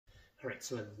All right,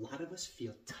 so a lot of us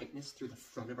feel tightness through the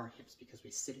front of our hips because we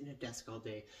sit in a desk all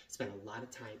day, spend a lot of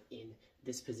time in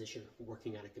this position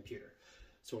working on a computer.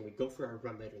 So when we go for our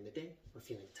run later in the day, we're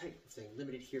feeling tight, we're feeling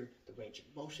limited here, the range of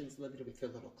motion's limited, we feel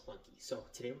a little clunky. So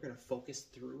today we're gonna focus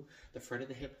through the front of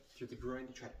the hip, through the groin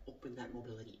to try to open that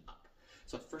mobility up.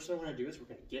 So the first thing I wanna do is we're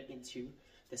gonna get into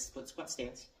this split squat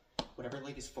stance. Whatever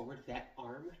leg is forward, that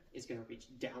arm is gonna reach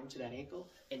down to that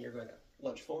ankle and you're gonna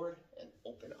lunge forward and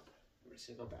open up. We're just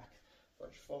gonna go back,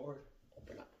 lunge forward,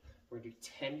 open up. We're gonna do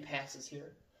 10 passes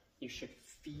here. You should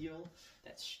feel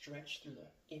that stretch through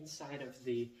the inside of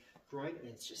the groin, and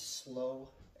it's just slow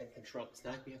and controlled. It's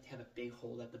not like we have to have a big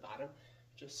hold at the bottom,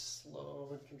 just slow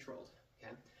and controlled,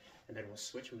 okay? And then we'll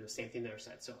switch, we'll do the same thing the other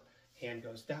side. So hand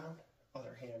goes down,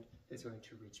 other hand is going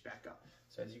to reach back up.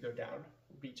 So as you go down,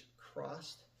 reach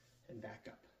crossed and back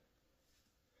up.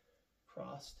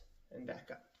 Crossed and back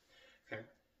up, okay?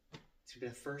 It's gonna be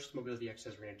the first mobility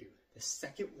exercise we're gonna do. The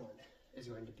second one is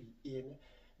going to be in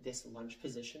this lunge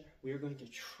position. We are going to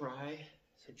try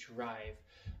to drive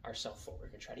ourselves forward. We're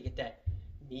gonna try to get that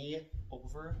knee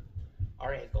over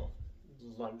our ankle,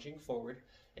 lunging forward,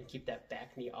 and keep that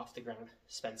back knee off the ground.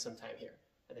 Spend some time here,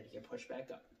 and then you can push back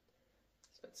up.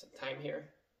 Spend some time here,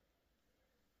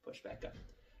 push back up.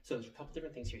 So there's a couple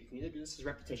different things here. You can either do this as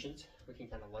repetitions. We can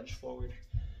kind of lunge forward,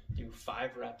 do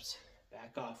 5 reps,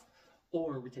 back off,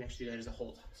 or we can actually do that as a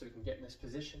hold. So we can get in this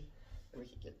position, and we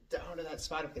can get down to that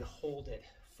spot, and we can hold it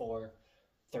for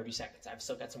 30 seconds. I've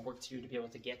still got some work to do to be able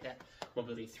to get that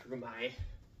mobility through my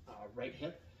right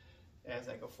hip. As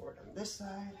I go forward on this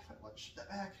side, if I lunge that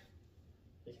back,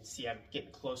 you can see I'm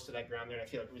getting close to that ground there, and I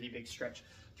feel a really big stretch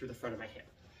through the front of my hip.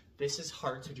 This is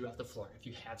hard to do off the floor. If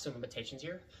you have some limitations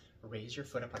here, raise your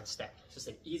foot up on a step. It's just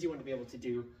an easy one to be able to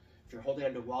do if you're holding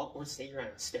onto a wall, or say you're on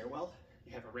a stairwell,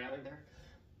 you have a railing there,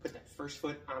 put that first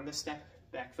foot on the step,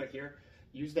 back foot here,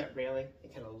 use that railing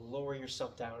and kind of lower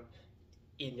yourself down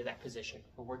into that position.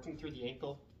 We're working through the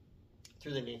ankle,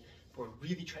 through the knee. We're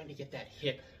really trying to get that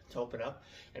hip to open up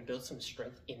and build some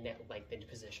strength in that lengthened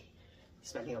position.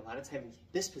 Spending a lot of time in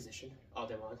this position all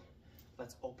day long,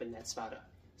 let's open that spot up.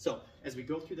 So as we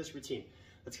go through this routine,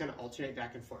 let's kind of alternate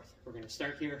back and forth. We're gonna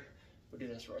start here, we'll do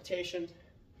this rotation,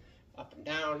 up and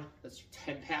down, let's do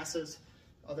 10 passes,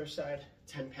 other side,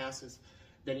 10 passes,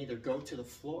 then either go to the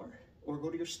floor or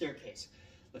go to your staircase.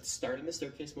 Let's start in the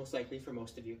staircase, most likely for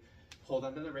most of you. Hold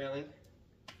onto the railing,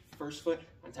 first foot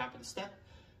on top of the step,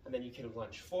 and then you can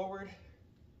lunge forward,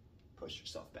 push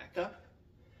yourself back up,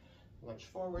 lunge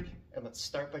forward, and let's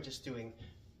start by just doing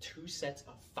 2 sets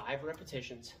of 5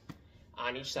 repetitions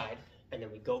on each side, and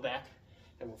then we go back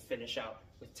and we'll finish out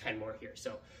with 10 more here.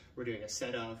 So we're doing a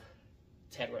set of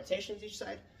 10 rotations each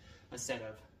side, a set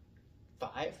of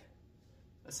 5,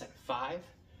 a set of 5,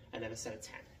 and then a set of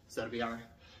 10. So that'll be our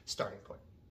starting point.